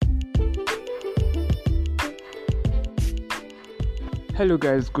Hello,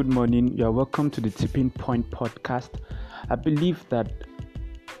 guys. Good morning. You are welcome to the Tipping Point podcast. I believe that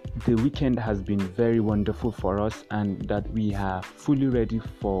the weekend has been very wonderful for us and that we are fully ready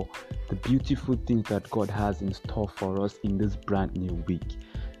for the beautiful things that God has in store for us in this brand new week.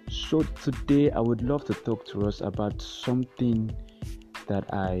 So, today I would love to talk to us about something that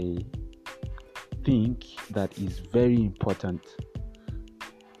I think that is very important.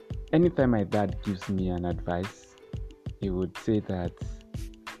 Anytime my dad gives me an advice, he would say that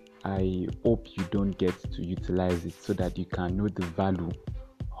I hope you don't get to utilize it so that you can know the value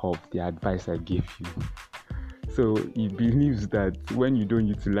of the advice I gave you. So he believes that when you don't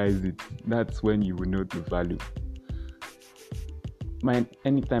utilize it, that's when you will know the value.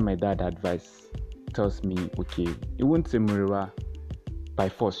 Anytime my dad advice tells me, okay, he won't say, Muriwa, by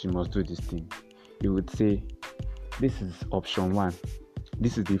force you must do this thing. He would say, this is option 1.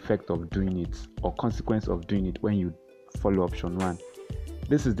 This is the effect of doing it or consequence of doing it when you follow option 1.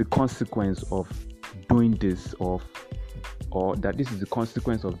 This is the consequence of doing this or that this is the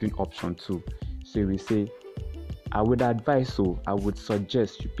consequence of doing option 2. So we say, I would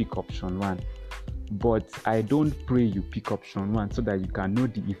suggest you pick option 1, but I don't pray you pick option 1 so that you can know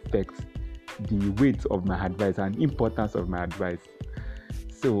the effects, the weight of my advice and importance of my advice.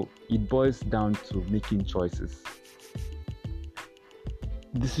 So it boils down to making choices.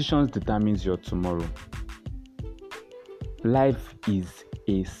 Decisions determines your tomorrow. Life is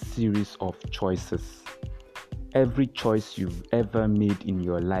a series of choices. Every choice you've ever made in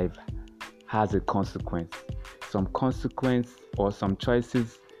your life has a consequence. Some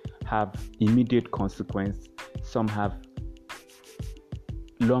choices have immediate consequence. Some have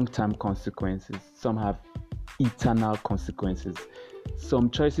long-term consequences. Some have eternal consequences. Some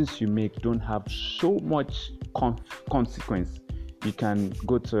choices you make don't have so much consequence. You can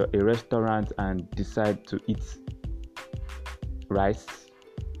go to a restaurant and decide to eat rice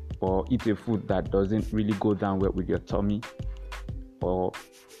or eat a food that doesn't really go down well with your tummy, or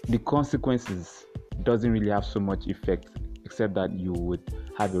the consequences doesn't really have so much effect except that you would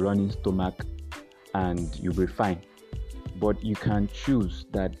have a running stomach and you'll be fine. But you can choose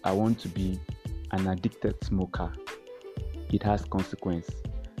that I want to be an addicted smoker. It has consequence,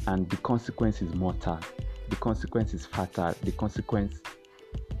 and the consequence is mortal. The consequence is fatal. The consequence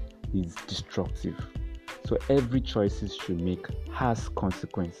is destructive. So every choices you make has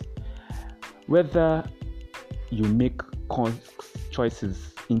consequence. Whether you make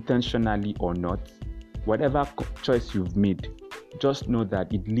choices intentionally or not, whatever choice you've made, just know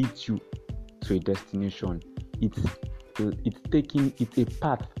that it leads you to a destination. It's a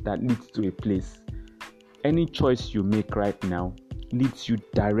path that leads to a place. Any choice you make right now leads you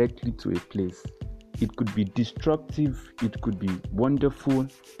directly to a place. It could be destructive, it could be wonderful,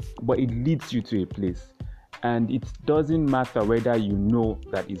 but it leads you to a place. And it doesn't matter whether you know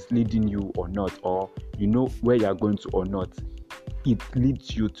that it's leading you or not, or you know where you're going to or not. It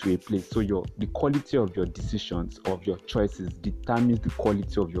leads you to a place. So the quality of your decisions, of your choices, determines the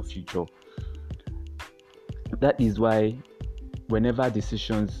quality of your future. That is why whenever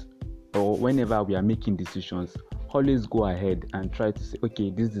we are making decisions, always go ahead and try to say, okay,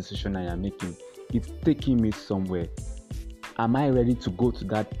 this decision I am making, it's taking me somewhere. Am I ready to go to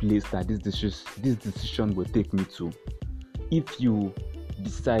that place that this decision will take me to? If you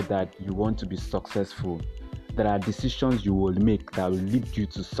decide that you want to be successful, there are decisions you will make that will lead you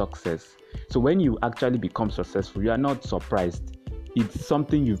to success. So when you actually become successful, you are not surprised. It's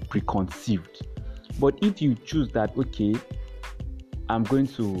something you've preconceived. But if you choose that, okay, I'm going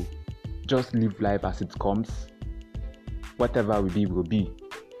to just live life as it comes, whatever will be,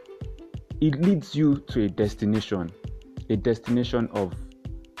 it leads you to a destination of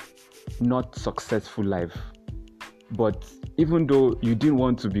not successful life. But even though you didn't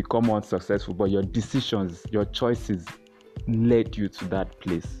want to become unsuccessful, but your decisions, your choices led you to that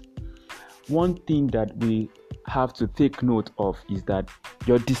place. One thing that we have to take note of is that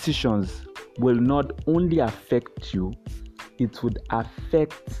your decisions will not only affect you, it would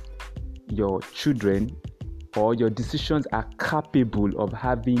affect your children, or your decisions are capable of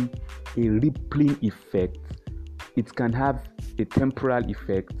having a rippling effect. It can have a temporal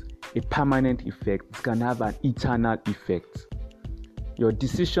effect, a permanent effect. It can have an eternal effect. Your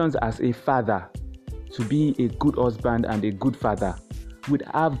decisions as a father to be a good husband and a good father would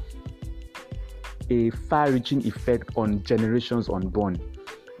have a far-reaching effect on generations unborn.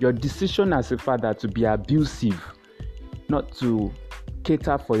 Your decision as a father to be abusive, not to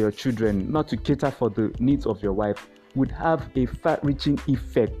cater for your children, not to cater for the needs of your wife, would have a far-reaching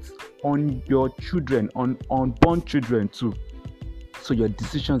effect on your children, on unborn children too. So your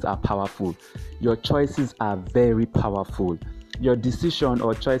decisions are powerful. Your choices are very powerful. Your decision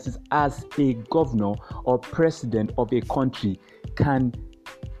or choices as a governor or president of a country can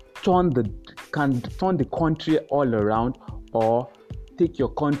turn the country all around, or take your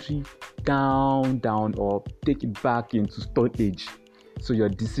country down, or take it back into stone age. So your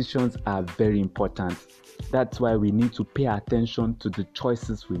decisions are very important. That's why we need to pay attention to the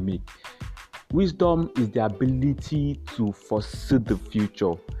choices we make. Wisdom is the ability to foresee the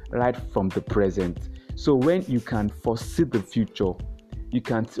future right from the present. So when you can foresee the future, you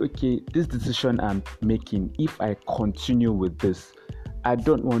can say, okay, this decision I'm making, if I continue with this, I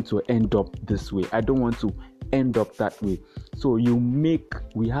don't want to end up this way. I don't want to end up that way. So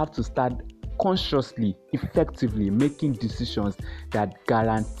we have to start consciously, effectively making decisions that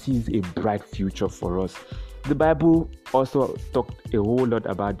guarantees a bright future for us. The Bible also talked a whole lot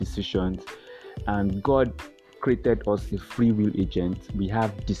about decisions, and God created us a free will agent. We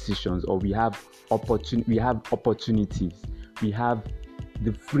have decisions, or we have opportunities. We have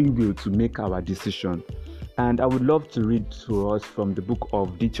the free will to make our decision. And I would love to read to us from the book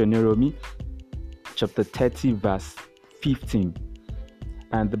of Deuteronomy, chapter 30, verse 15.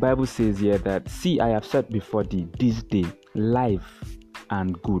 And the Bible says here that, see, I have set before thee this day life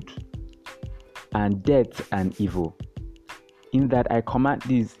and good, and death and evil. In that I command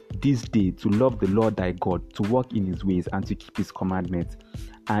this day to love the Lord thy God, to walk in his ways, and to keep his commandments,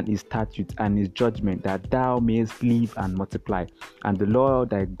 and his statutes, and his judgment, that thou mayest live and multiply. And the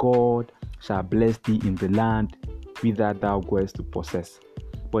Lord thy God shall bless thee in the land whither thou goest to possess.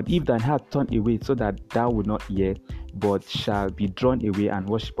 But if thine heart turn away, so that thou wilt not hear, but shall be drawn away and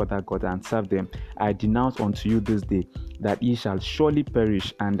worship other gods and serve them, I denounce unto you this day that ye shall surely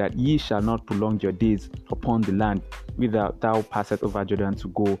perish, and that ye shall not prolong your days upon the land whither thou passest over Jordan to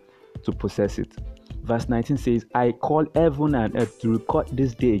go to possess it. Verse 19 says, I call heaven and earth to record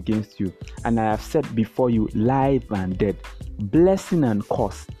this day against you, and I have set before you life and death, blessing and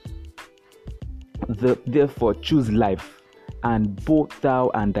curse. Therefore choose life, and both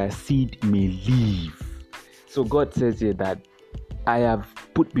thou and thy seed may live. So God says here that I have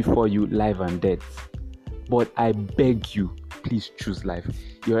put before you life and death, but I beg you, please choose life.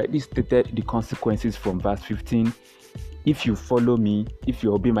 You already stated the consequences from verse 15. If you follow me, if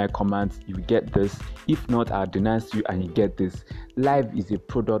you obey my commands, you get this. If not, I'll denounce you and you get this. Life is a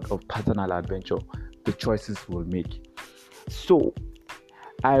product of personal adventure, the choices we'll make. So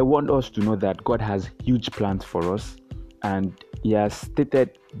I want us to know that God has huge plans for us, and he has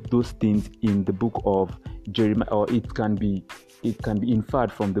stated those things in the book of Jeremiah, or it can be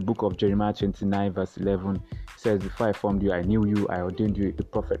inferred from the book of Jeremiah 29 verse 11. It says, before I formed you, I knew you, I ordained you a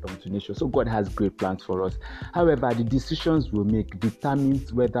prophet unto nations. So God has great plans for us. However, the decisions we make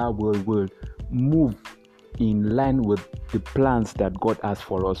determines whether we will move in line with the plans that God has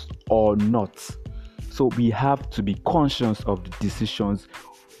for us or not. So we have to be conscious of the decisions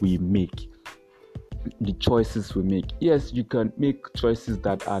we make, the choices we make. Yes, you can make choices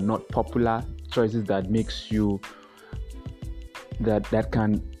that are not popular, choices that makes you that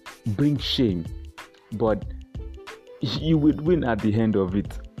can bring shame, but you would win at the end of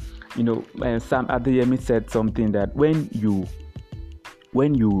it. Sam Adeyemi said something that when you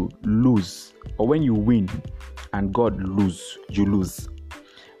lose, or when you win and God lose, you lose.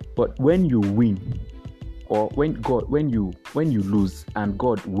 But when you win, or when you lose and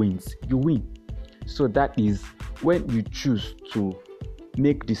God wins, you win. So that is when you choose to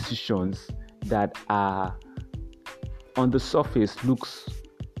make decisions that are on the surface looks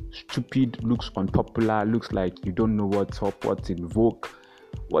stupid, looks unpopular, looks like you don't know what's up, what's in vogue.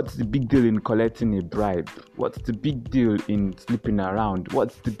 What's the big deal in collecting a bribe? What's the big deal in sleeping around?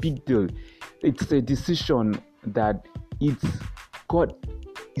 What's the big deal? It's a decision that God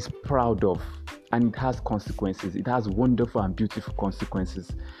is proud of, and it has consequences. It has wonderful and beautiful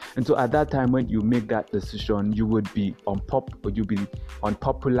consequences. And so at that time, when you make that decision, you would be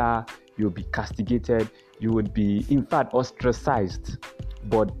unpopular, you'll be castigated, you would be, in fact, ostracized,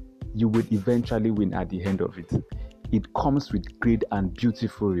 but you would eventually win at the end of it. It comes with great and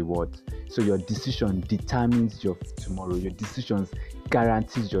beautiful rewards. So your decision determines your tomorrow. Your decisions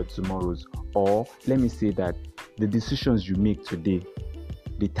guarantees your tomorrows. Or let me say that the decisions you make today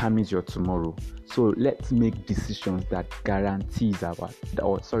determines your tomorrow. So let's make decisions that guarantee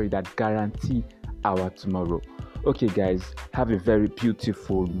our tomorrow. Okay, guys, have a very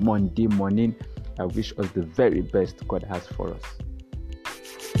beautiful Monday morning. I wish us the very best God has for us.